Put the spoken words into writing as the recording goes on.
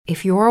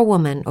If you're a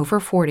woman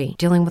over 40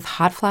 dealing with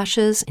hot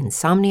flashes,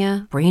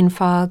 insomnia, brain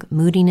fog,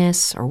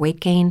 moodiness, or weight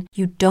gain,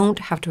 you don't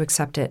have to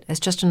accept it as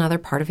just another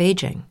part of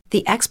aging.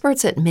 The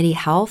experts at MIDI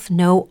Health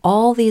know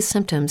all these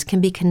symptoms can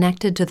be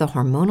connected to the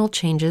hormonal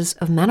changes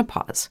of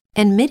menopause.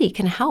 And MIDI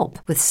can help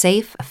with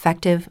safe,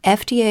 effective,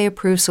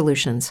 FDA-approved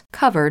solutions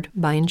covered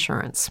by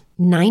insurance.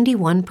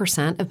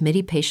 91% of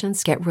MIDI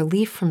patients get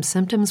relief from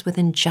symptoms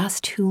within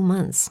just 2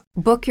 months.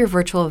 Book your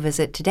virtual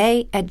visit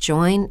today at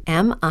joinmidi.com.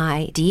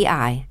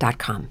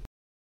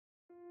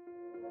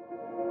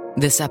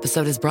 This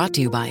episode is brought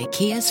to you by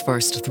Kia's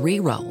first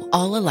 3-row,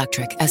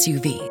 all-electric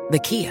SUV, the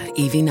Kia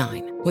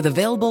EV9, with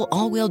available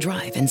all-wheel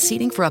drive and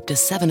seating for up to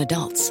 7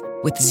 adults.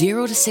 With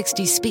 0 to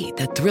 60 speed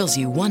that thrills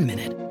you 1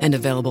 minute and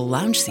available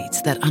lounge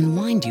seats that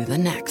unwind you the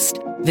next.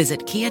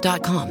 Visit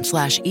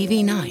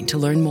kia.com/EV9 to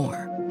learn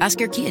more. Ask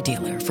your Kia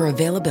dealer for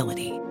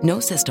availability. No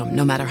system,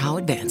 no matter how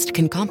advanced,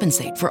 can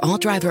compensate for all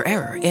driver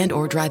error and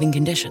or driving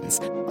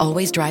conditions.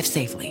 Always drive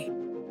safely.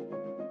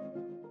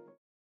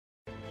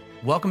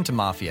 Welcome to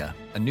Mafia,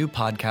 a new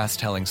podcast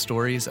telling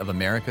stories of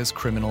America's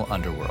criminal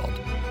underworld.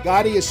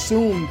 Gotti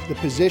assumed the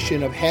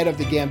position of head of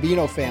the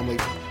Gambino family.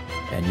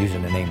 And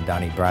using the name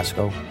Donnie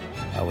Brasco,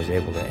 I was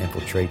able to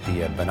infiltrate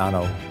the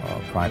Bonanno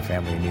crime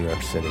family in New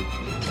York City.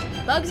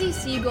 Bugsy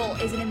Siegel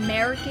is an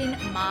American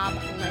mob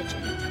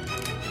legend.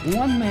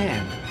 One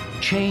man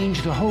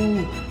changed the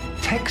whole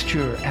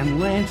texture and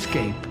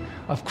landscape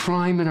of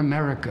crime in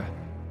America.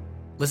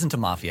 Listen to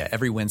Mafia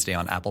every Wednesday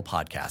on Apple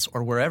Podcasts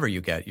or wherever you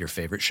get your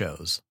favorite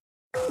shows.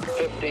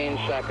 15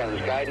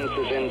 seconds. Guidance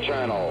is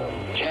internal.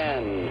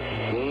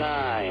 10,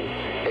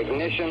 9.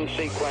 Ignition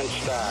sequence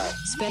start.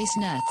 Space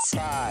Nuts.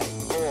 5,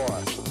 4,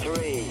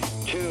 3,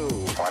 2.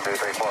 1, 2,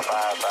 3, 4,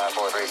 5, 5,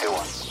 4, 3, 2,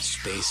 1.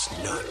 Space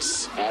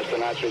Nuts.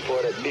 Astronauts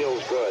report it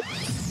feels good.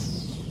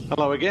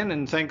 Hello again,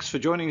 and thanks for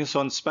joining us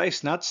on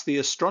Space Nuts, the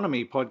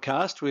astronomy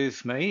podcast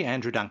with me,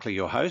 Andrew Dunkley,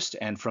 your host,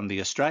 and from the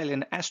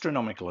Australian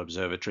Astronomical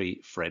Observatory,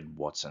 Fred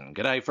Watson.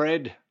 G'day,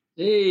 Fred.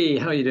 Hey,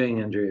 how are you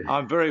doing, Andrew?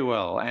 I'm very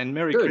well, and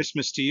Merry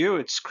Christmas to you.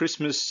 It's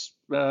Christmas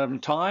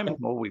time,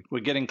 or we're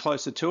getting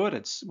closer to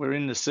it. We're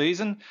in the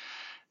season,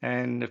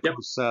 and of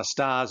course,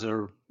 stars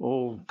are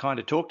all kind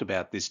of talked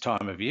about this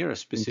time of year,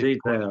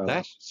 specifically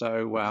that.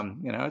 So,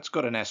 it's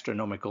got an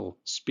astronomical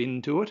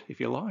spin to it, if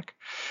you like.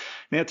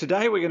 Now,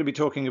 today we're going to be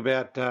talking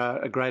about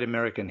a great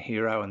American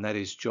hero, and that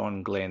is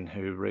John Glenn,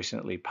 who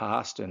recently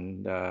passed,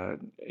 and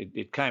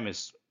it came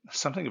as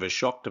something of a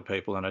shock to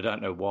people, and I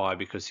don't know why,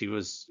 because he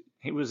was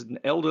an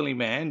elderly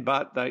man,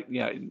 but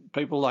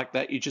people like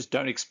that, you just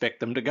don't expect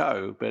them to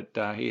go. But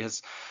he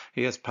has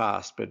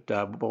passed. But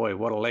boy,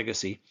 what a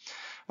legacy!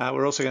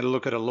 We're also going to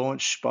look at a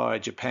launch by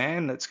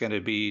Japan that's going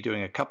to be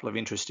doing a couple of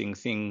interesting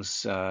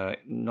things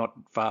not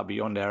far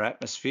beyond our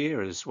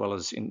atmosphere, as well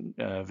as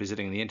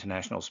visiting the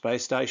International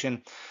Space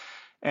Station.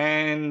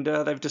 And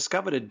they've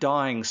discovered a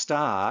dying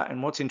star.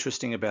 And what's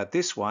interesting about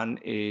this one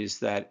is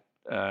that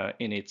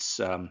in its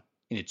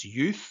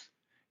youth,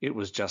 it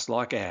was just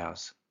like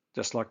ours,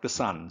 just like the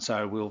sun.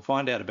 So we'll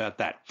find out about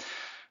that.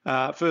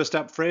 First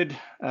up, Fred,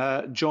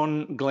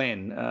 John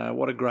Glenn.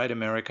 What a great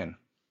American.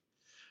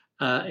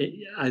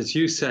 As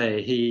you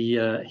say,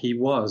 he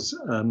was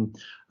a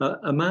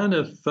man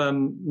of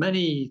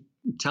many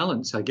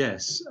talents, I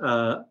guess.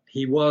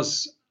 He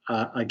was,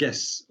 I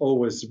guess,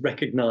 always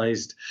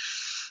recognized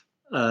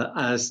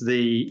as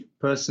the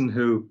person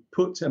who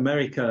put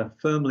America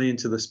firmly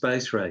into the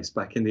space race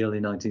back in the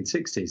early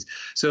 1960s.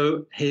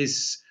 So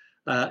his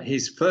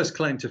first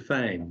claim to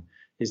fame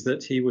is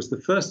that he was the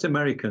first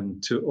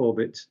American to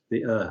orbit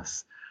the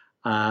Earth.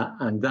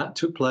 And that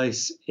took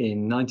place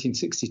in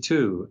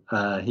 1962.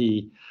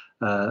 He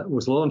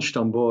was launched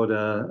on board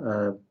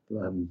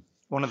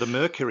one of the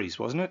Mercuries,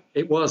 wasn't it?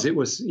 It was.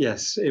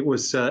 Yes. It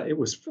was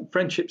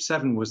Friendship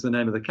 7 was the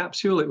name of the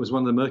capsule. It was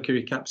one of the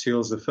Mercury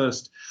capsules, the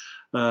first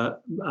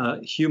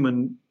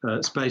human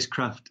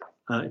spacecraft,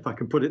 if I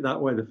can put it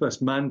that way, the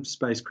first manned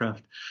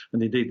spacecraft,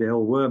 and indeed they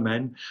all were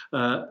men,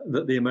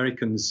 that the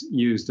Americans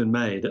used and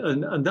made.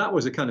 And that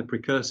was a kind of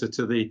precursor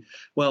to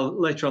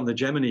later on the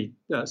Gemini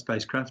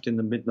spacecraft in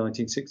the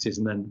mid-1960s,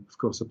 and then, of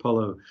course,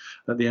 Apollo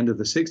at the end of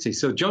the 60s.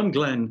 So John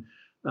Glenn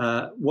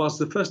was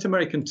the first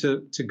American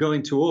to go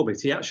into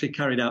orbit. He actually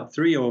carried out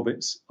 3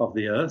 orbits of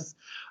the Earth.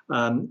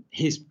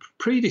 His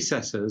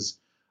predecessors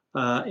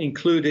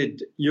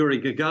included Yuri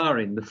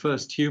Gagarin, the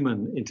first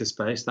human into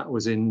space. That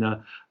was early in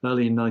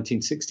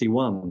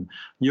 1961.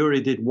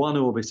 Yuri did 1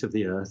 orbit of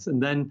the Earth, and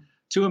then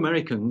 2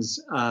 Americans,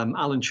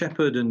 Alan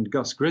Shepard and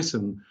Gus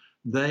Grissom,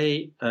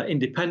 they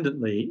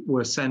independently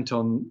were sent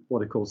on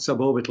what are called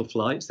suborbital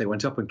flights. They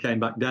went up and came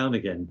back down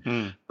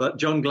again. But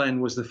John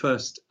Glenn was the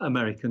first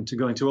American to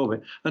go into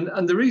orbit.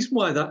 And the reason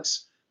why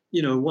that's,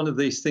 one of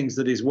these things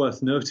that is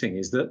worth noting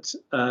is that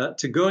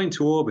to go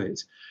into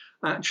orbit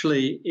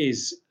actually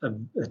is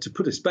to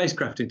put a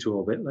spacecraft into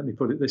orbit, let me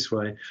put it this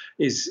way,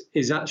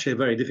 is actually a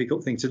very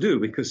difficult thing to do,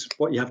 because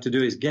what you have to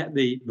do is get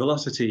the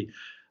velocity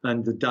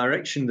and the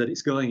direction that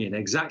it's going in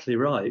exactly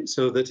right,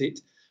 so that it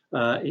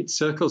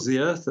circles the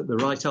Earth at the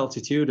right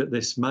altitude at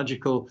this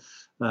magical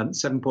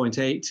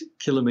 7.8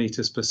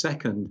 kilometers per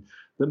second.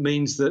 That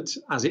means that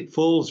as it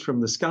falls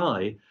from the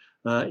sky,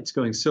 it's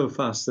going so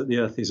fast that the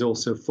Earth is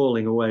also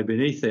falling away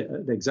beneath it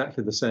at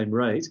exactly the same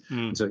rate.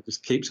 So it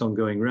just keeps on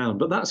going round.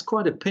 But that's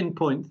quite a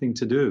pinpoint thing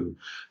to do.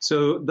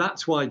 So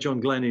that's why John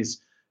Glenn is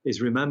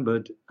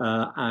remembered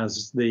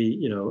as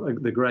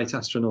the great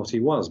astronaut he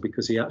was,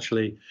 because he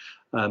actually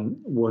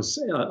was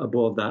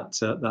aboard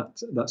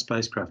that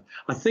spacecraft.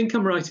 I think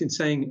I'm right in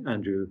saying,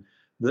 Andrew,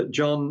 that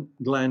John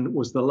Glenn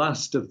was the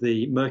last of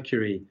the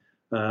Mercury,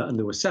 and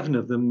there were 7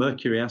 of them,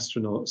 Mercury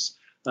astronauts,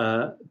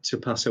 to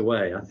pass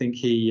away. I think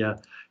he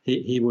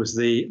was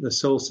the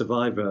sole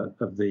survivor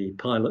of the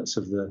pilots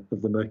of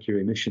the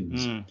Mercury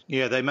missions.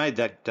 Yeah, they made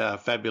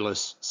that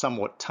fabulous,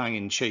 somewhat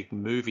tongue-in-cheek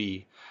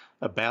movie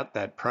about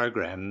that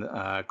program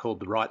called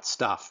The Right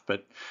Stuff,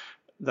 but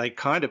they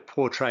kind of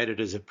portrayed it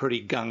as a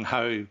pretty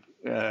gung-ho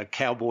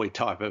cowboy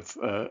type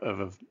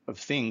of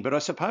thing. But I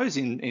suppose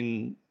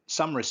in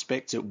some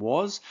respects it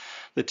was.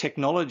 The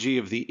technology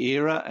of the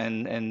era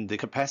and the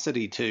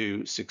capacity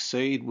to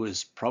succeed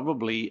was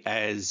probably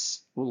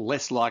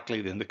less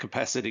likely than the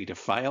capacity to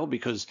fail,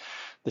 because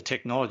the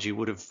technology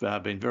would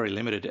have been very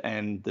limited,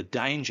 and the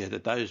danger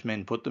that those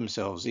men put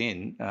themselves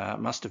in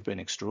must have been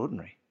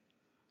extraordinary.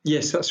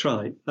 Yes, that's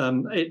right.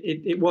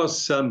 It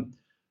was,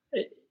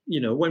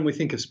 when we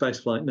think of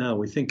spaceflight now,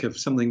 we think of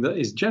something that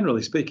is,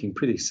 generally speaking,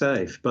 pretty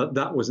safe, but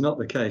that was not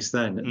the case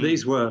then.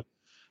 These were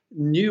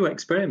new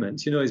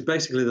experiments. He's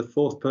basically the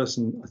 4th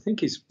person, I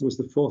think he was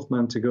the 4th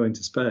man to go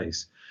into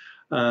space.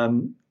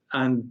 And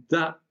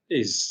that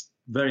is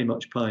very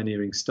much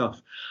pioneering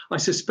stuff. I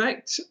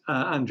suspect,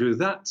 Andrew,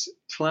 that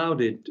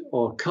clouded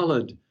or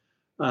coloured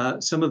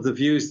some of the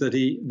views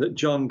that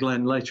John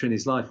Glenn later in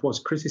his life was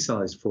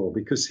criticised for,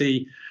 because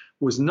he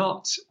was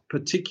not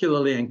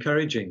particularly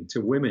encouraging to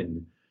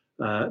women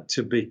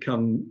to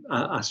become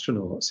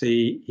astronauts.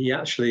 He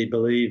actually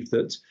believed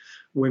that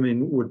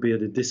women would be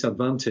at a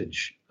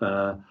disadvantage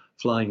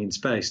flying in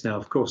space. Now,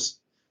 of course,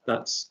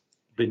 that's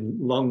been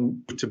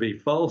long to be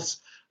false,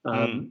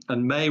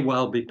 and may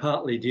well be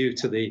partly due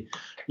to the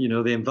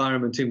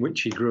environment in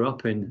which he grew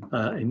up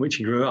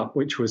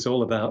which was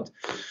all about,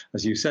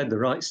 as you said, the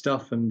right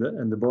stuff and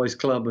the boys'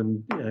 club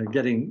and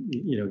getting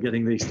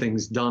these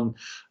things done.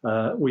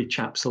 We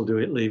chaps will do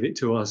it, leave it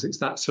to us. It's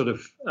that sort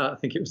of, I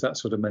think it was that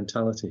sort of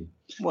mentality.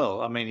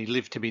 Well, I mean, he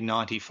lived to be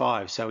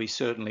 95, so he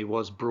certainly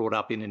was brought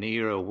up in an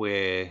era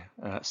where,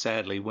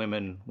 sadly,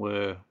 women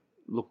were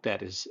looked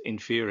at as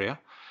inferior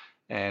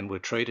and were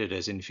treated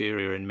as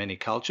inferior in many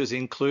cultures,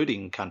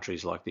 including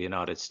countries like the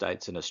United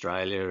States and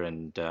Australia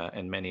and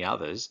many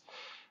others.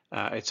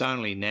 It's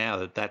only now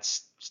that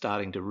that's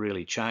starting to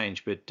really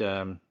change, but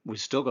we've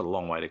still got a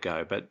long way to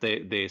go. But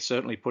they're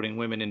certainly putting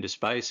women into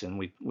space, and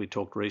we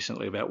talked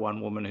recently about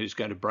one woman who's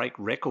going to break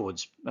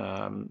records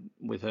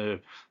with her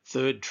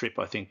 3rd trip,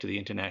 I think, to the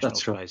International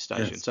Space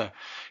Station. Yes. So,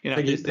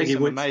 there's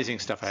some amazing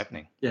stuff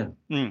happening. Yeah.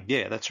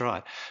 Yeah, that's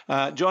right.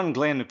 John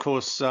Glenn, of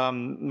course,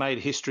 made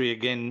history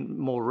again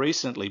more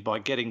recently by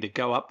getting to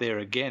go up there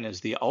again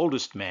as the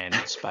oldest man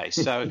in space.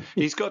 So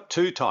he's got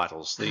 2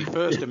 titles: the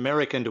first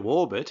American to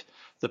orbit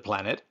the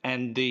planet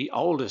and the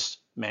oldest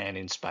man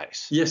in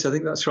space. Yes, I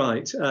think that's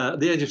right.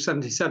 At the age of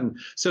 77.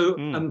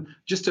 So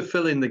just to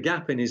fill in the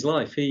gap in his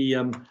life, he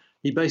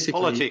basically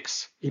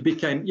politics. He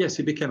became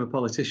a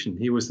politician.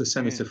 He was the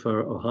senator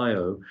for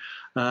Ohio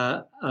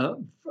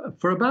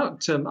for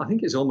about I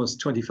think it's almost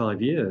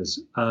 25 years.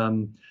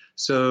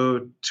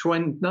 So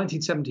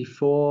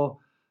 1974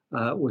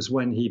 was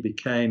when he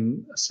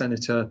became a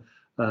senator.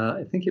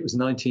 I think it was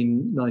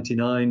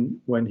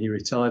 1999 when he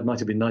retired. Might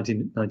have been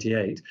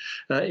 1998.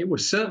 It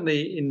was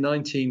certainly in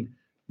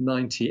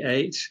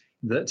 1998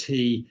 that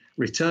he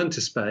returned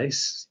to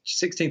space.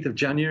 16th of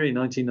January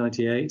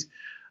 1998.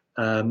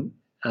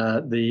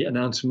 The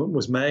announcement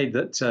was made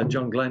that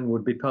John Glenn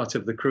would be part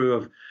of the crew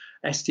of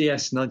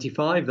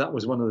STS-95. That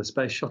was one of the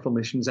space shuttle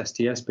missions,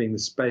 STS being the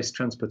Space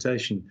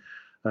Transportation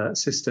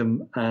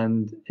System.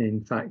 And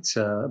in fact,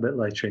 a bit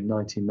later in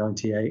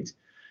 1998,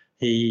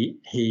 he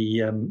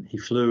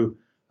flew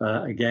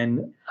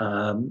again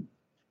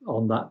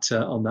on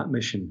that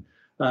mission.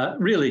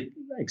 Really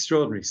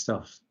extraordinary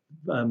stuff.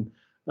 The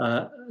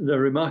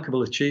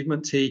remarkable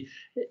achievement.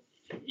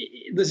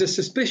 There's a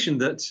suspicion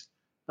that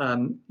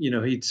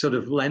he'd sort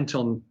of lent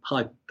on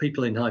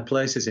people in high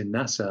places in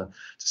NASA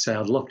to say,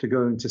 "I'd love to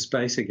go into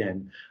space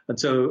again," and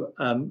so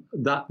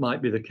that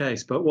might be the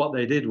case. But what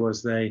they did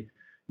was they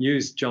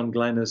used John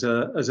Glenn as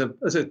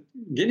a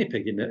guinea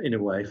pig in a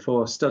way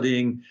for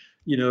studying,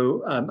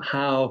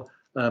 how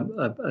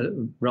a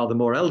rather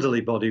more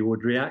elderly body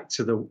would react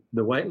to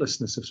the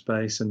weightlessness of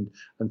space and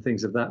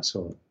things of that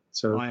sort.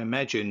 So I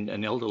imagine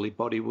an elderly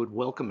body would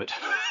welcome it.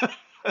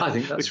 I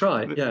think that's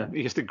right, yeah.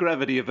 Because the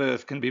gravity of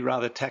Earth can be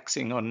rather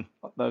taxing on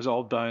those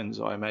old bones,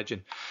 I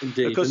imagine.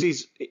 Indeed. Because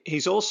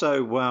he's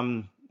also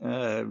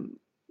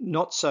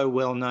not so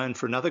well known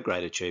for another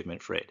great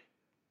achievement, Fred.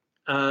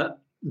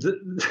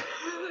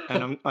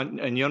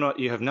 And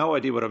you have no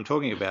idea what I'm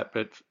talking about,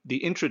 but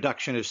the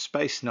introduction of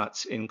Space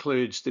Nuts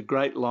includes the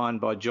great line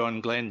by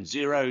John Glenn,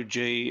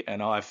 0G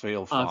and I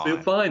feel fine. I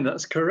feel fine,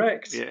 that's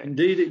correct. Yeah.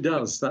 Indeed it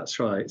does, that's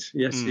right.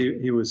 Yes,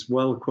 he was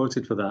well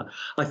quoted for that.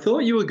 I thought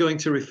you were going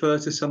to refer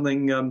to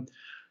something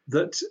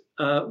that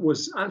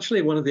was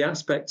actually one of the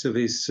aspects of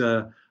his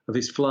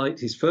flight,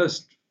 his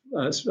first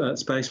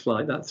space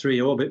flight, that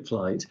 3-orbit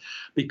flight,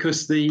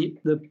 because the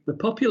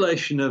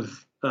population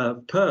of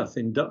Perth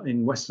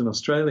in Western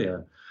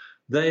Australia,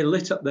 they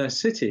lit up their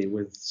city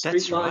with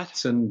street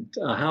lights and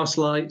house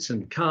lights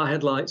and car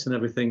headlights and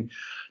everything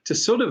to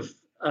sort of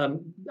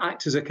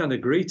act as a kind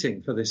of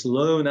greeting for this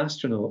lone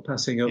astronaut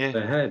passing over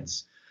their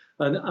heads.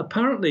 And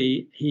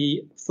apparently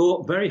he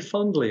thought very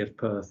fondly of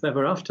Perth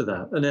ever after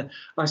that. And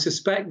I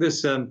suspect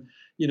there's, it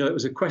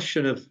was a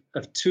question of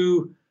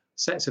two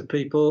sets of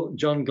people.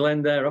 John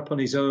Glenn there up on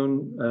his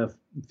own, a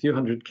few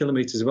hundred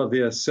kilometres above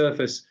the Earth's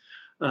surface,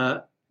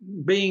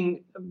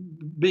 being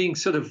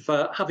sort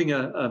of having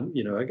a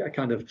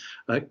kind of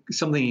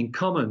something in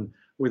common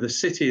with a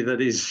city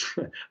that is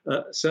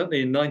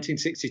certainly in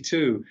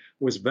 1962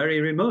 was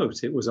very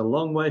remote. It was a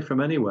long way from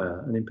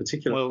anywhere, and in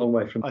particular a long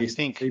way from the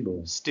Eastern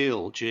Seaboard.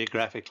 Still,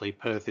 geographically,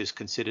 Perth is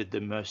considered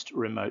the most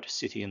remote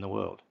city in the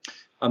world.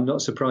 I'm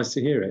not surprised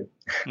to hear it.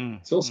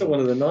 It's also one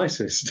of the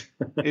nicest.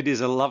 It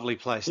is a lovely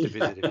place to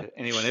visit. If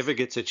anyone ever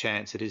gets a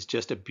chance, it is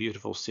just a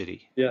beautiful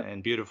city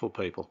and beautiful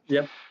people.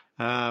 Yeah.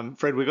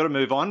 Fred, we've got to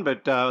move on,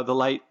 but the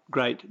late,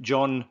 great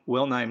John,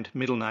 well-named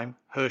middle name,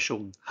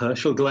 Herschel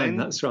Glenn,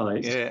 that's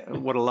right. Yeah,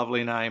 what a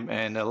lovely name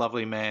and a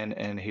lovely man,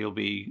 and he'll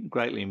be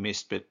greatly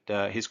missed, but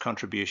his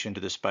contribution to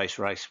the space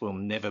race will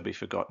never be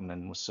forgotten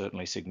and was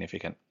certainly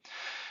significant.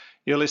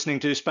 You're listening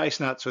to Space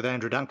Nuts with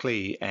Andrew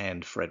Dunkley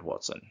and Fred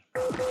Watson.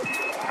 3,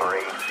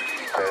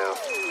 2,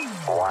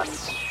 1.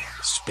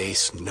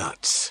 Space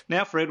Nuts.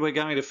 Now, Fred, we're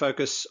going to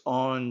focus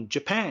on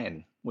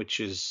Japan,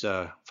 which is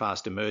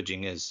fast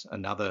emerging as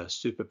another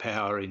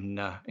superpower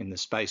in the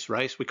space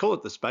race. We call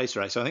it the space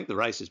race. I think the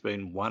race has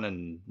been won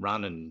and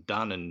run and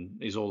done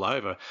and is all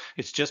over.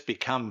 It's just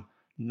become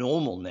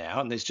normal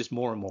now, and there's just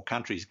more and more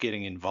countries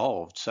getting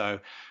involved.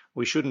 So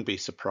we shouldn't be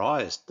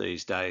surprised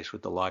these days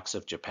with the likes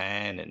of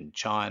Japan and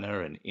China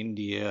and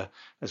India,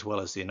 as well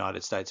as the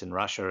United States and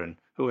Russia and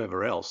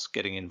whoever else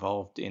getting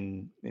involved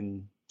in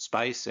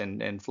space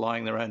and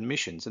flying their own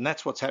missions. And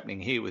that's what's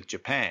happening here with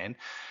Japan.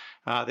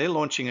 They're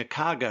launching a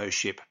cargo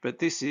ship, but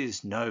this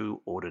is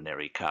no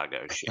ordinary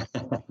cargo ship.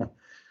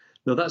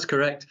 No, that's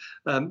correct.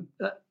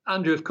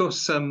 Andrew, of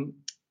course,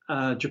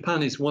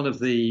 Japan is one of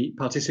the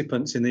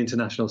participants in the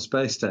International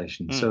Space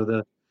Station. So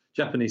the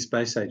Japanese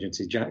Space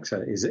Agency,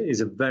 JAXA, is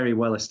a very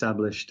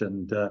well-established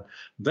and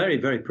very,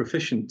 very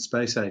proficient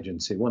space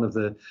agency, one of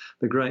the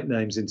great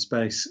names in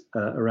space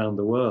around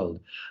the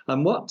world.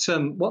 And what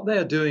they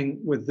are doing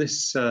with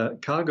this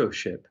cargo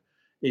ship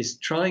is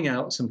trying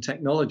out some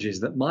technologies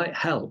that might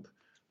help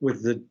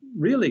with the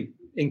really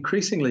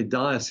increasingly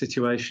dire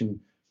situation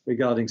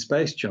regarding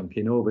space junk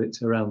in orbit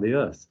around the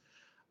Earth.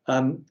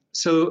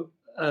 So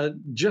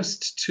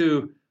just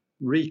to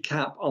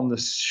recap on the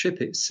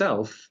ship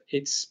itself,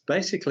 it's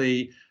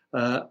basically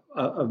a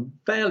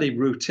fairly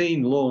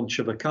routine launch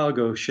of a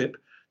cargo ship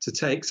to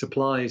take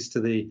supplies to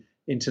the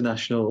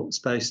International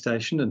Space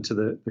Station and to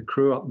the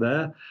crew up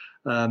there.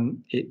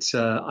 It,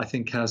 I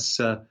think, has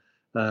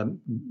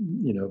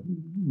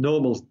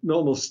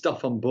normal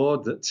stuff on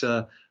board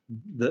that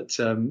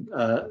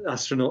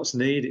astronauts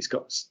need. It's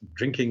got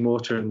drinking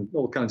water and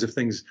all kinds of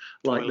things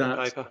like Toilet that.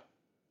 Paper.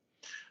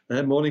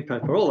 Morning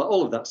paper,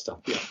 all of that stuff.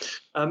 Yeah,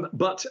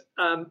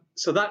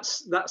 so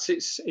that's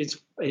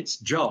its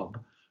job.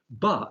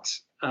 But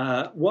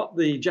what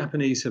the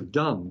Japanese have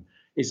done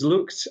is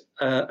looked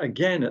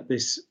again at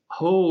this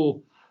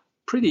whole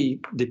pretty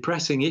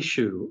depressing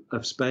issue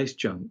of space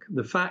junk.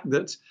 The fact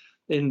that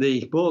in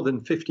the more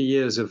than 50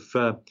 years of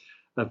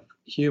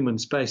human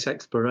space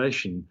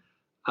exploration,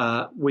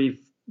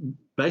 we've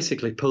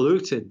basically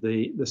polluted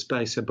the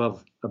space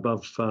above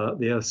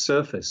the Earth's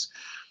surface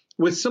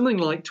with something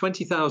like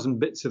 20,000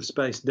 bits of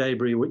space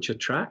debris which are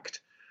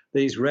tracked.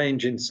 These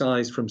range in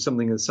size from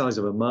something the size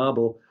of a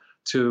marble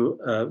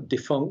to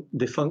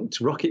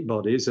defunct rocket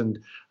bodies and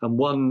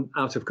one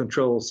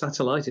out-of-control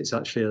satellite. It's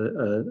actually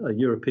a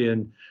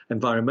European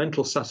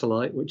environmental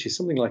satellite, which is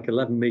something like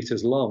 11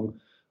 meters long.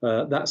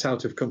 That's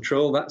out of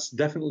control. That's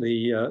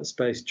definitely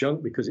space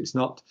junk because it's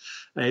not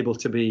able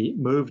to be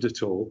moved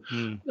at all.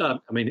 I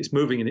mean, it's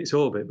moving in its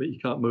orbit, but you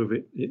can't move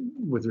it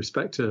with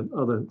respect to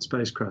other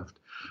spacecraft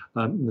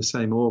in the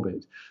same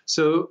orbit.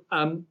 So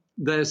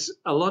there's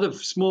a lot of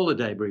smaller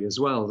debris as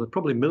well. There are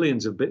probably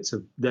millions of bits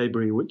of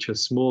debris which are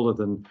smaller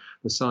than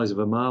the size of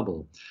a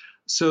marble.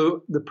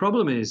 So the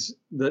problem is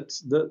that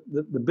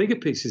the bigger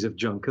pieces of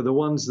junk are the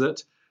ones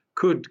that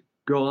could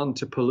go on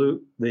to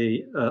pollute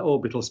the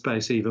orbital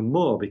space even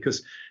more,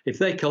 because if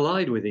they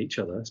collide with each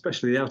other,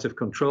 especially the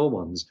out-of-control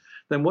ones,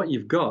 then what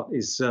you've got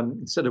is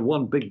instead of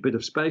one big bit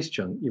of space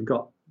junk, you've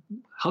got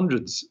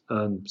hundreds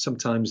and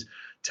sometimes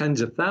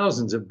tens of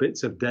thousands of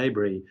bits of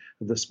debris,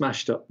 of the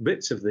smashed up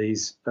bits of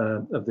these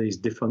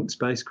defunct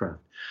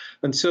spacecraft.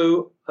 And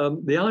so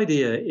the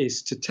idea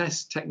is to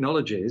test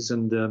technologies,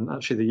 and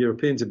actually the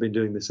Europeans have been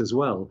doing this as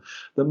well,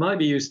 that might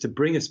be used to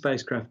bring a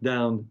spacecraft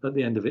down at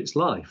the end of its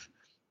life,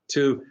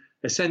 to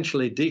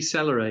essentially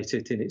decelerate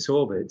it in its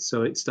orbit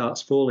so it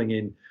starts falling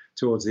in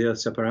towards the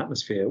Earth's upper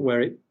atmosphere,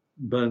 where it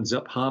burns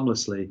up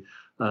harmlessly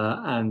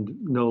and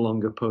no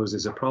longer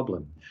poses a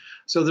problem.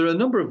 So there are a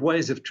number of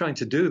ways of trying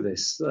to do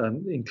this,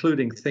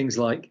 including things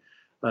like,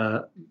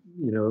 like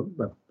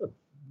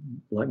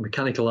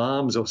mechanical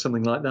arms or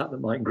something like that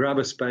might grab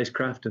a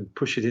spacecraft and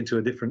push it into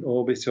a different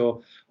orbit,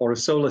 or a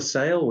solar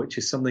sail, which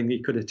is something that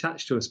you could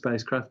attach to a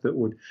spacecraft that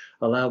would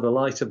allow the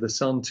light of the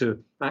sun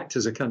to act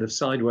as a kind of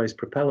sideways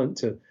propellant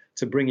to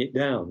bring it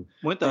down.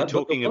 Weren't they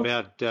talking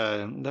about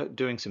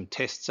doing some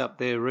tests up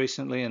there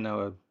recently, and they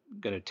were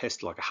going to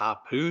test like a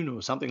harpoon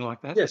or something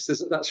like that? Yes,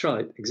 that's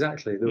right,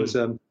 exactly. There was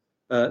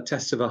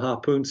tests of a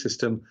harpoon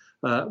system,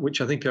 which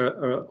I think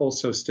are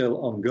also still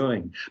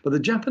ongoing. But the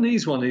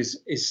Japanese one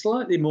is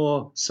slightly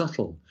more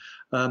subtle.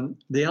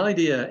 The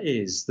idea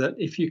is that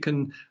if you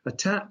can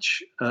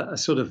attach a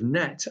sort of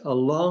net, a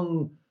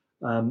long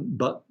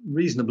but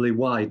reasonably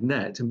wide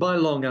net, and by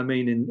long I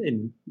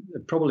mean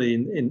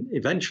probably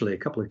eventually a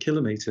couple of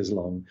kilometers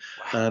long,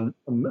 and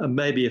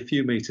maybe a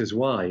few meters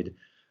wide,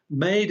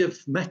 made of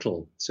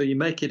metal. So you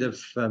make it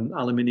of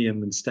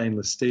aluminium and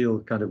stainless steel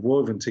kind of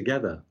woven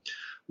together.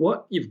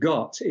 What you've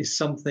got is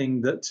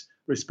something that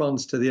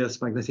responds to the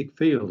Earth's magnetic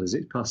field as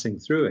it's passing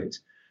through it,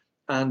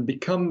 and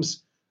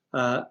becomes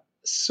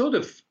sort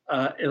of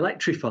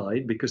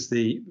electrified, because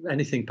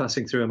anything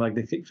passing through a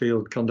magnetic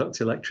field conducts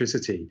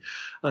electricity,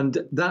 and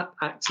that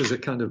acts as a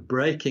kind of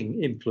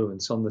braking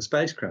influence on the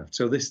spacecraft.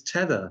 So this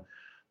tether,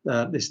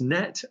 this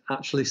net,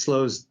 actually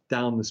slows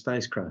down the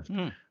spacecraft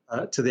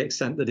to the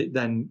extent that it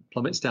then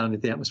plummets down into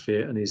the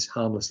atmosphere and is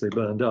harmlessly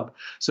burned up.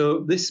 So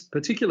this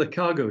particular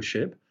cargo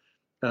ship,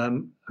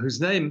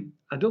 whose name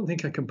I don't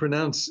think I can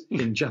pronounce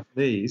in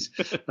Japanese,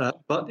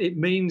 but it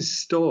means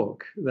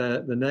stork.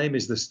 The name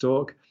is the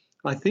stork.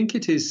 I think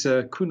it is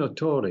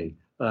Kunotori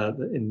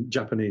in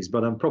Japanese,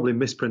 but I'm probably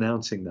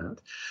mispronouncing that.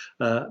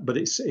 But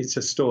it's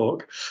a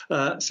stork.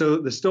 So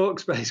the stork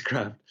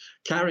spacecraft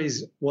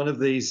carries one of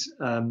these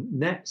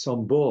nets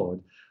on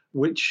board,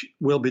 which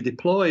will be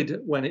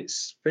deployed when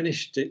it's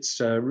finished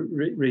its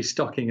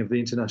restocking of the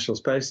International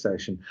Space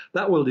Station.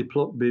 That will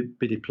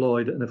be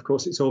deployed, and of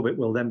course its orbit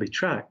will then be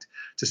tracked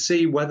to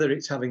see whether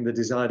it's having the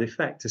desired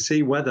effect, to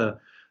see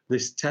whether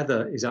this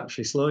tether is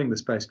actually slowing the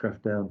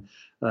spacecraft down,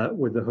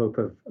 with the hope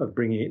of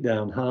bringing it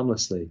down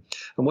harmlessly.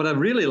 And what I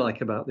really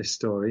like about this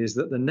story is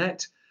that the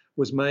net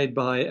was made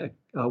by a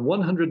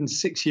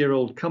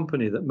 106-year-old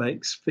company that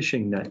makes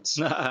fishing nets,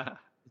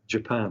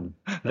 Japan.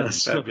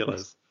 That's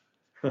fabulous.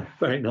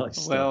 Very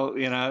nice. Well,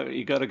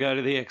 you got to go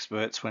to the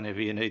experts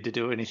whenever you need to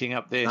do anything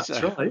up there.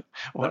 That's right.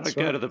 Why not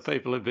go to the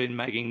people who've been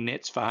making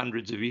nets for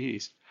hundreds of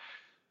years?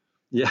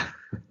 Yeah.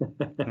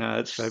 No,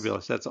 that's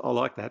fabulous. I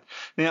like that.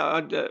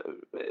 Now,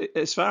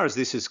 as far as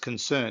this is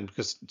concerned,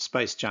 because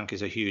space junk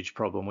is a huge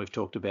problem we've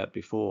talked about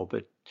before,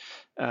 but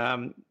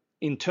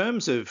in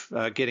terms of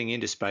getting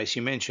into space,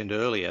 you mentioned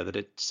earlier that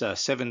it's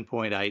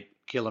 7.8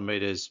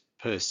 kilometres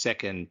per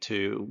second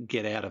to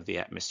get out of the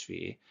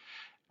atmosphere.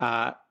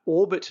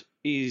 Orbit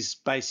is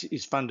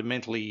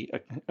fundamentally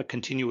a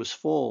continuous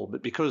fall,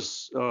 but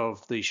because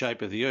of the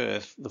shape of the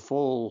Earth, the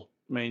fall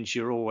means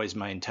you're always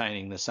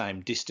maintaining the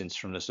same distance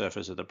from the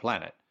surface of the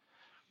planet.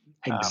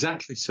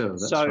 Exactly so.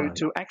 That's so right.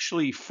 To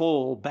actually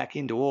fall back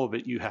into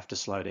orbit, you have to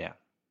slow down.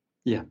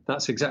 Yeah,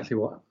 that's exactly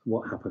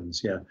what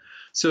happens. Yeah.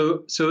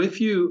 So if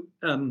you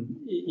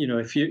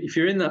if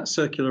you're in that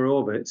circular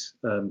orbit,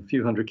 a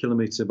few hundred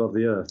kilometers above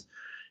the Earth,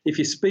 if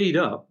you speed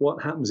up,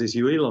 what happens is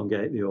you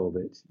elongate the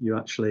orbit. You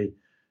actually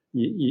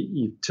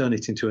you turn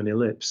it into an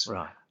ellipse.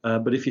 Right.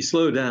 But if you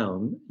slow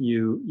down,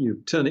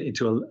 you turn it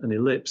into an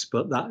ellipse,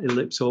 but that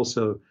ellipse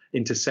also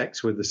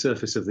intersects with the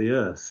surface of the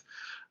Earth,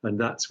 and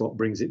that's what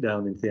brings it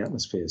down into the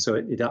atmosphere. So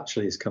it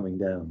actually is coming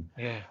down.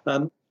 Yeah.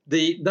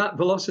 That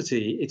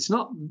velocity, it's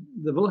not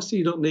the velocity.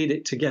 You don't need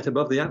it to get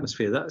above the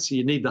atmosphere.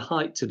 You need the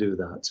height to do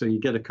that. So you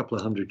get a couple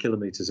of 100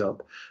 kilometers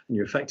up, and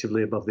you're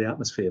effectively above the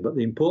atmosphere. But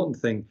the important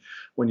thing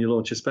when you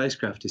launch a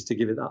spacecraft is to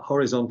give it that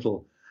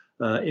horizontal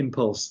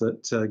impulse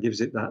that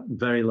gives it that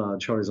very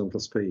large horizontal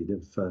speed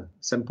of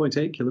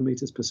 7.8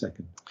 kilometers per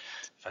second.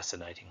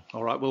 Fascinating.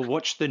 All right, we'll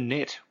watch the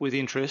net with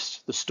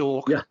interest, the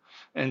stork,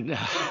 and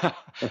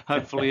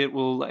hopefully it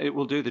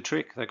will do the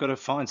trick. They've got to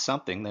find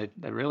something.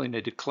 They really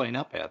need to clean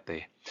up out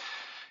there.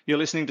 You're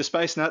listening to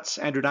Space Nuts.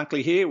 Andrew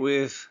Dunkley here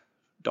with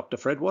Dr.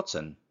 Fred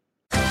Watson.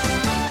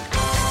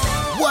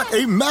 What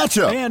a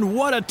matchup! And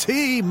what a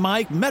team,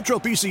 Mike. Metro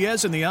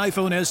PCS and the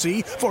iPhone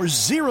SE for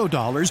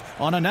 $0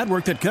 on a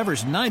network that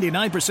covers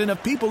 99%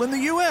 of people in the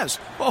U.S.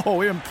 Oh,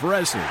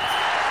 impressive.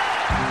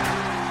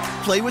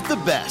 Play with the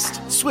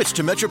best. Switch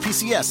to Metro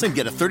PCS and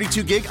get a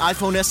 32-gig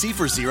iPhone SE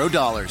for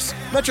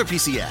 $0. Metro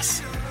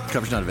PCS.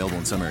 Coverage not available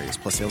in some areas,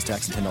 plus sales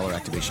tax and $10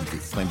 activation fee.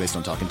 Claim based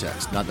on talk and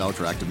text. Not valid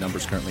for active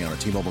numbers currently on our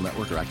T-Mobile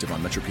network or active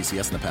on Metro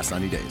PCS in the past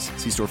 90 days.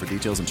 See store for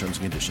details and terms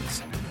and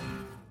conditions.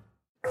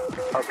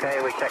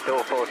 Okay, we checked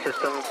all 4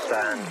 systems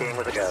and keying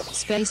with a go.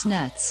 Space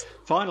Nuts.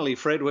 Finally,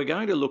 Fred, we're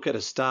going to look at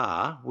a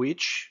star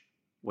which,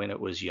 when it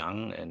was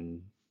young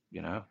and,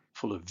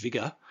 full of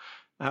vigour,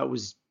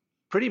 was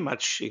pretty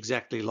much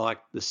exactly like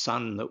the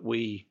sun that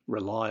we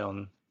rely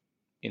on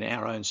in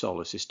our own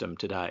solar system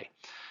today.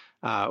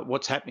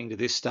 What's happening to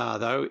this star,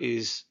 though,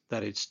 is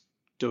that it's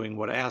doing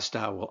what our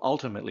star will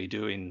ultimately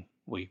do in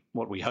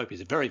what we hope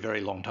is a very,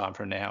 very long time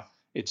from now.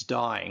 It's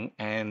dying,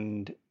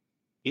 and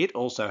it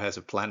also has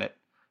a planet.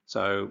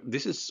 So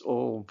this is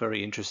all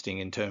very interesting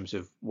in terms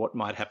of what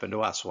might happen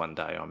to us one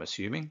day, I'm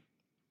assuming.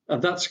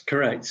 That's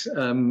correct.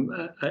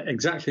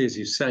 Exactly as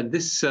you said,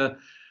 this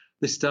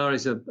star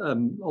is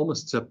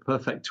almost a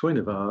perfect twin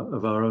of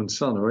our own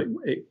sun. Or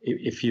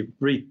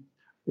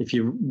if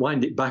you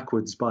wind it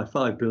backwards by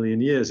 5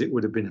 billion years, it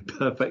would have been a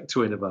perfect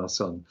twin of our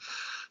sun.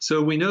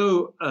 So we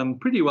know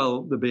pretty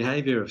well the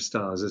behavior of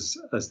stars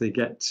as they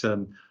get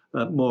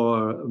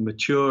more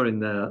mature in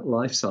their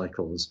life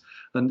cycles.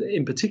 And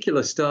in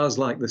particular, stars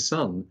like the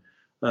sun,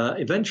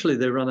 eventually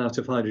they run out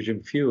of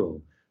hydrogen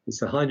fuel. It's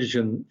the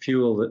hydrogen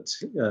fuel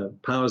that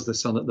powers the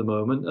sun at the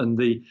moment. And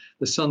the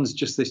sun's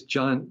just this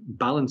giant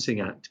balancing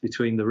act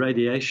between the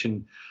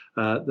radiation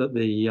that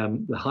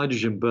the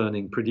hydrogen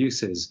burning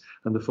produces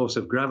and the force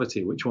of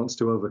gravity, which wants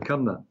to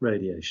overcome that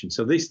radiation.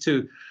 So these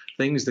two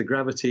things, the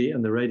gravity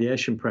and the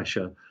radiation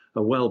pressure,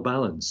 are well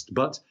balanced.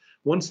 But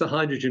once the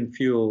hydrogen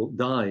fuel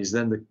dies,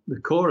 then the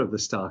core of the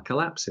star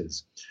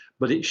collapses,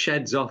 but it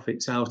sheds off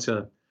its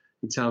outer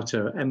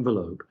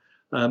envelope.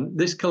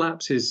 This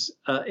collapses,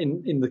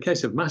 in the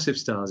case of massive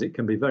stars, it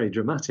can be very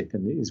dramatic,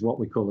 and it is what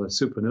we call a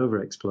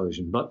supernova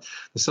explosion. But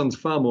the sun's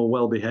far more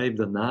well-behaved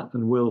than that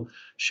and will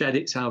shed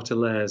its outer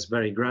layers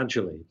very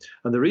gradually.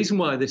 And the reason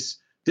why this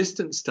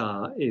distant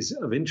star is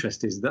of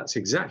interest is that's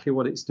exactly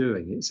what it's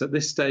doing. It's at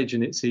this stage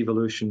in its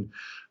evolution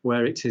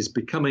where it is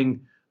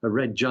becoming a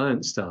red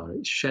giant star.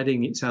 It's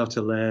shedding its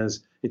outer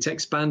layers. It's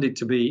expanded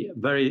to be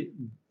very,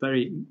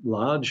 very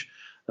large.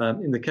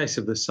 In the case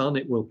of the sun,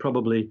 it will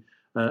probably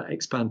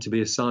expand to be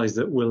a size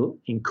that will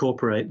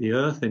incorporate the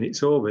Earth in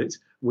its orbit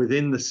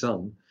within the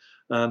sun.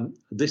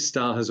 This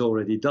star has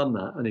already done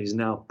that and is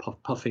now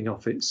puffing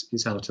off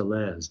its outer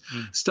layers.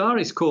 Star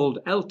is called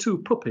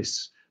L2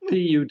 Puppis,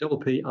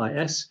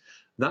 Puppis.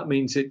 That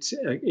means it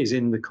is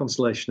in the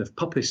constellation of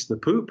Puppis, the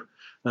poop.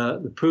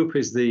 The poop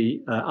is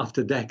the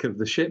after deck of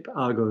the ship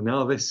Argo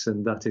Navis,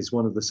 and that is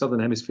one of the Southern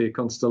Hemisphere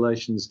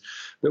constellations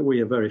that we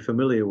are very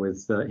familiar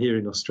with here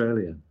in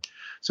Australia.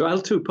 So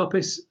L2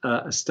 Puppis,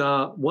 a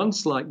star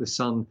once like the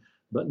sun,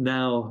 but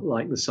now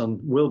like the sun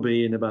will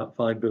be in about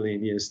 5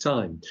 billion years'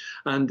 time.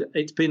 And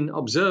it's been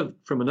observed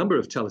from a number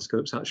of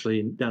telescopes,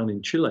 actually, down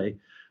in Chile,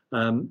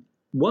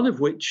 one of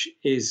which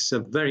is a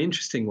very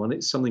interesting one.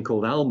 It's something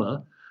called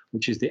ALMA,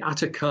 which is the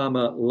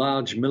Atacama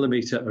Large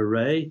Millimeter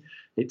Array.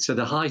 It's at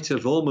a height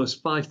of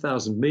almost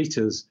 5,000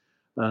 meters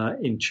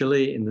in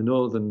Chile, in the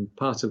northern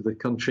part of the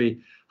country,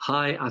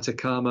 high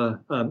Atacama.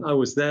 I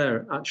was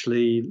there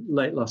actually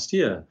late last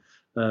year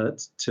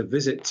to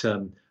visit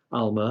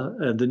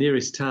ALMA. The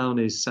nearest town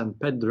is San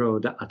Pedro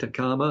de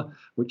Atacama,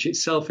 which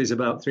itself is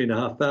about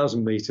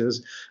 3,500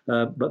 meters.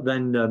 But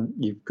then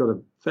you've got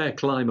a fair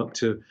climb up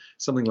to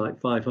something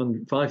like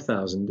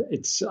 5,000.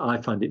 I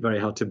find it very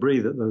hard to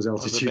breathe at those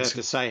altitudes. I was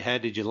about to say, how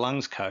did your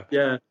lungs cope?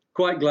 Yeah,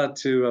 quite glad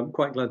to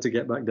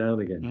get back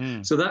down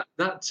again. So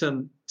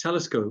that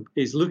telescope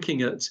is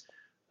looking at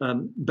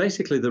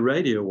basically the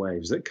radio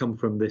waves that come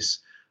from this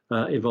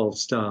evolved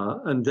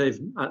star, and they've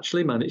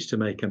actually managed to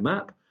make a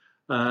map.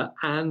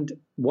 And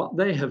what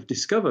they have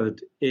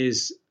discovered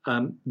is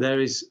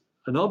there is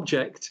an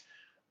object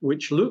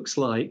which looks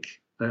like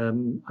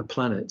a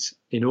planet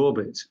in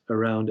orbit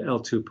around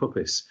L2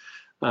 Puppis,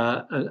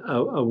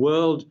 a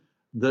world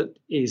that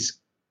is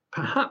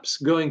perhaps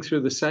going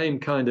through the same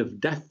kind of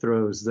death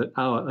throes that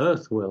our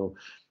Earth will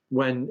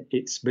when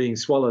it's being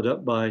swallowed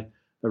up by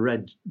the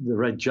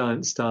red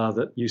giant star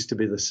that used to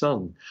be the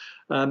sun.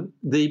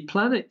 The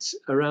planet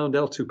around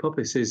L2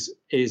 Puppis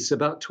is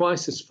about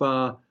twice as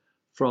far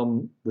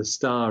from the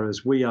star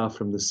as we are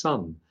from the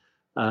sun,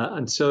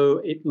 and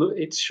so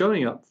it's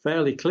showing up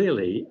fairly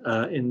clearly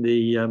in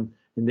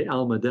the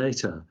ALMA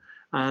data,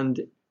 and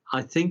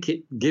I think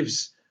it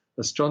gives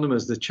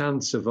astronomers the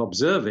chance of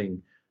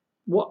observing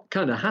what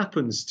kind of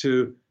happens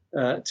to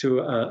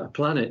a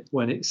planet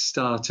when its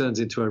star turns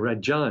into a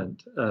red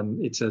giant.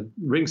 It's a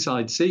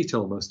ringside seat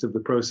almost of the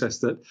process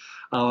that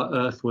our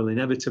Earth will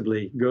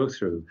inevitably go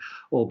through,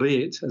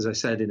 albeit, as I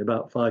said, in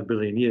about 5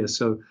 billion years.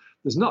 So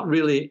there's not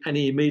really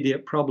any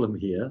immediate problem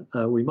here.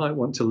 We might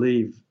want to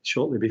leave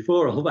shortly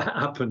before all that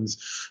happens.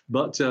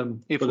 But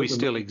if we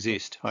still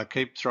exist, I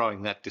keep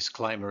throwing that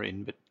disclaimer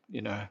in, but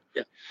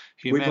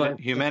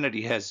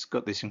humanity has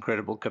got this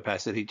incredible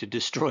capacity to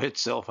destroy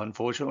itself,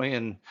 unfortunately,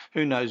 and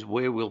who knows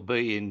where we'll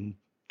be in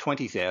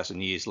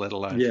 20,000 years, let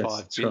alone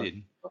 5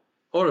 billion. Right.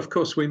 Or, of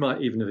course, we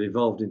might even have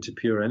evolved into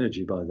pure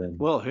energy by then.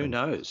 Well, who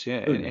knows? Yeah,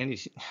 and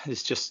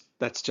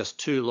that's just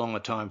too long a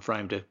time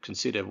frame to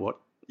consider what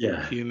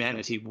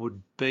humanity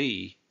would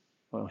be.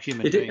 Well,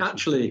 human beings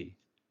actually would be.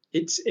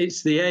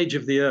 It's the age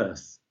of the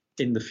Earth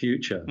in the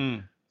future.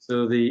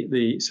 So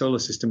the solar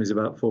system is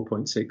about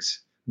 4.6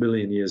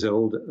 billion years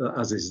old,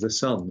 as is the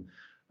sun.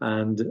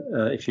 And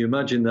if you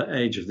imagine that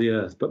age of the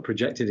Earth, but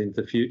projected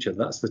into the future,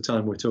 that's the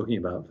time we're talking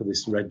about for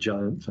this red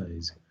giant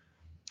phase.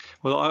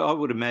 Well, I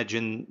would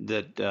imagine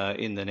that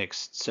in the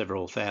next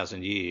several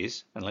thousand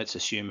years, and let's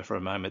assume for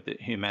a moment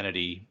that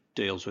humanity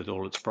deals with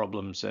all its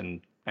problems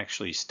and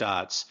actually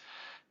starts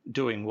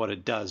doing what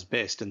it does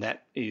best, and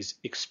that is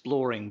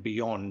exploring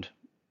beyond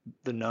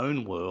the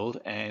known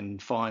world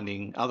and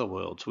finding other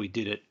worlds. We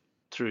did it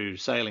through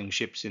sailing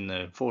ships in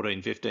the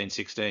 14, 15,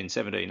 16,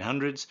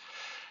 1700s,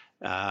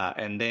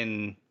 and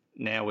then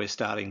now we're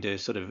starting to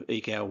sort of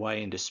eke our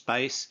way into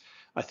space.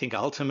 I think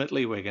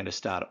ultimately we're going to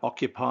start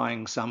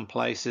occupying some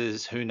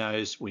places. Who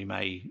knows, we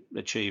may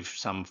achieve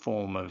some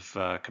form of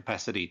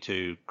capacity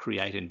to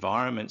create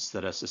environments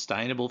that are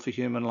sustainable for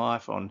human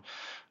life on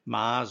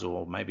Mars,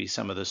 or maybe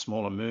some of the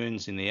smaller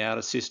moons in the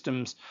outer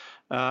systems.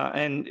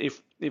 And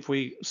if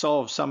we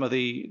solve some of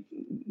the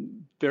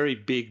very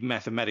big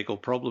mathematical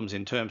problems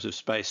in terms of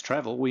space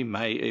travel, we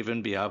may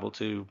even be able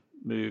to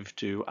move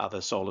to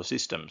other solar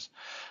systems.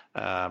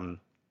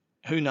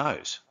 Who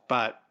knows?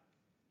 But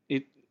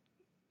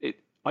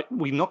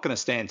we're not going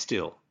to stand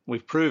still.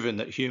 We've proven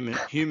that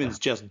humans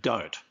just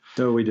don't.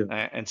 No, we do.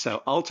 And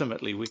so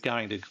ultimately, we're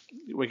going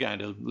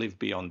to live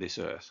beyond this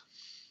Earth.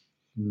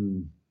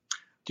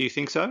 Do you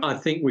think so? I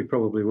think we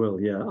probably will.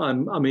 Yeah.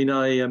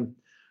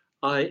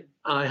 I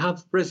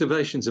have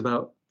reservations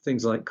about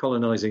things like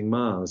colonizing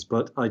Mars,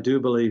 but I do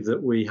believe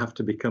that we have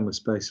to become a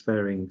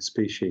spacefaring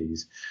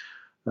species.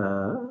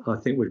 I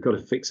think we've got to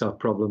fix our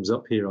problems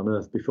up here on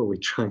Earth before we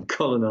try and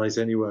colonize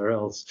anywhere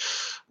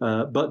else.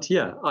 But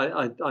yeah,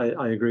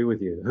 I agree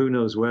with you. Who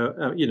knows where,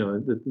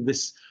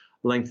 this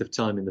length of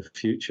time in the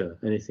future,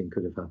 anything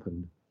could have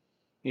happened.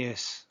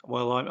 Yes.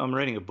 Well, I'm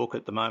reading a book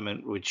at the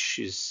moment which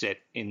is set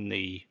in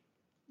the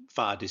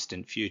far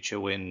distant future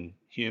when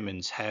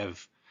humans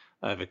have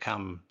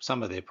overcome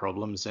some of their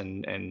problems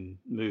and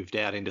moved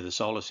out into the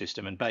solar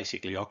system and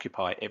basically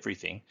occupy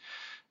everything.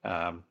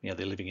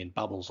 They're living in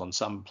bubbles on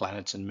some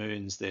planets and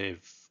moons.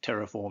 They've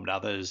terraformed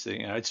others.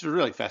 It's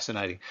really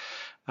fascinating.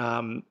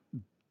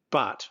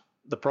 But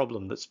the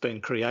problem that's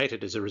been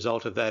created as a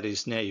result of that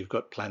is now you've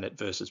got planet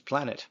versus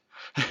planet.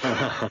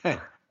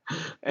 And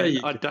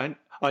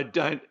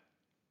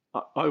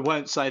I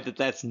won't say that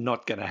that's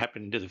not going to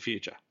happen into the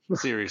future.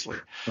 Seriously,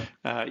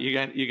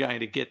 you're going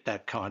to get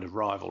that kind of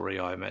rivalry,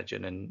 I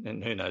imagine,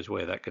 and who knows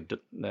where that could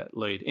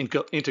lead.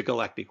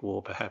 Intergalactic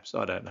war, perhaps.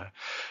 I don't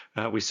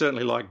know. We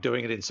certainly like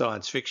doing it in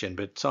science fiction,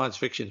 but science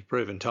fiction's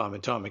proven time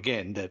and time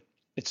again that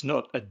it's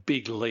not a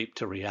big leap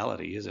to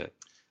reality, is it?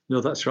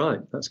 No, that's right.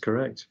 That's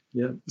correct.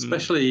 Yeah,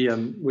 especially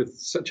with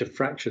such a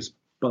fractious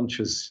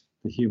bunch as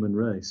the human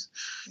race.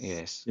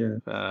 Yes.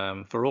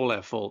 Yeah. For all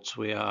our faults,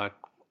 we are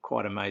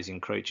quite amazing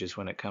creatures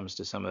when it comes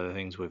to some of the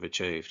things we've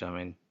achieved. I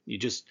mean, you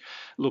just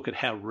look at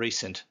how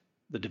recent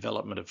the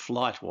development of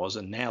flight was,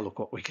 and now look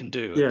what we can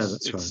do.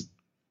 It's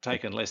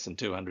taken less than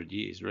 200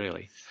 years,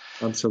 really.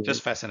 Absolutely.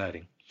 Just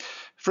fascinating.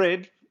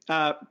 Fred,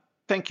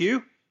 thank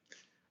you.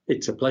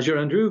 It's a pleasure,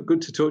 Andrew.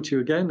 Good to talk to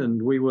you again,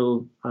 and we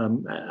will,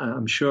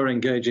 I'm sure,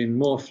 engage in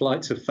more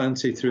flights of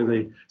fancy through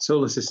the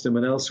solar system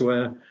and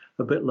elsewhere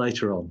a bit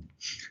later on.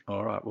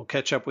 All right. We'll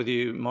catch up with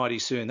you mighty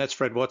soon. That's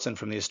Fred Watson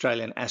from the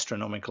Australian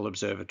Astronomical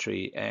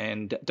Observatory.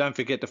 And don't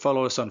forget to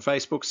follow us on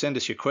Facebook. Send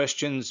us your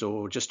questions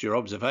or just your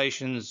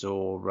observations,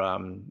 or,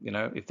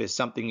 if there's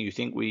something you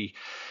think we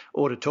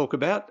ought to talk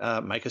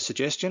about, make a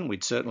suggestion.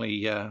 We'd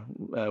certainly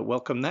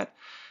welcome that.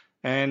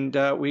 And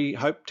we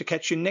hope to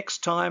catch you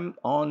next time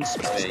on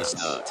Space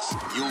Nuts.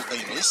 You've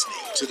been listening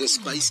to the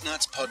Space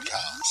Nuts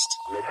podcast.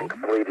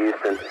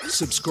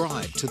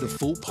 Subscribe to the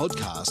full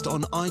podcast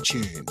on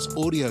iTunes,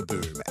 Audio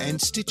Boom, and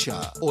Stitcher,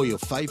 or your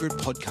favourite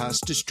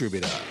podcast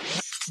distributor.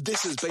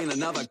 This has been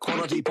another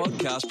quality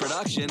podcast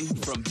production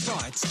from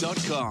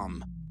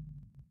Bitesz.com.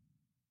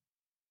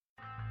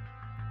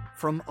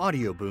 From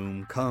Audio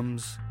Boom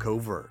comes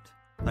Covert,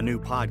 a new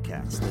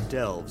podcast that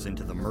delves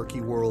into the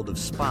murky world of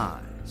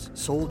spies,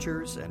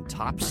 soldiers, and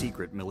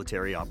top-secret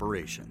military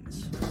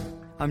operations.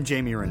 I'm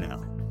Jamie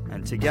Rennell,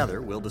 and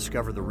together we'll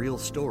discover the real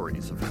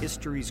stories of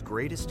history's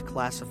greatest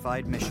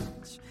classified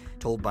missions,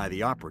 told by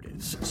the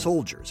operatives,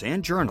 soldiers,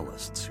 and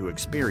journalists who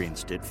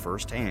experienced it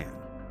firsthand.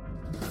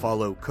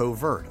 Follow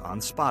Covert on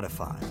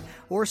Spotify,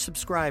 or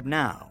subscribe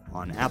now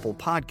on Apple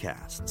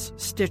Podcasts,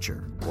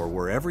 Stitcher, or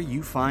wherever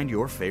you find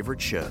your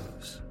favorite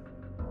shows.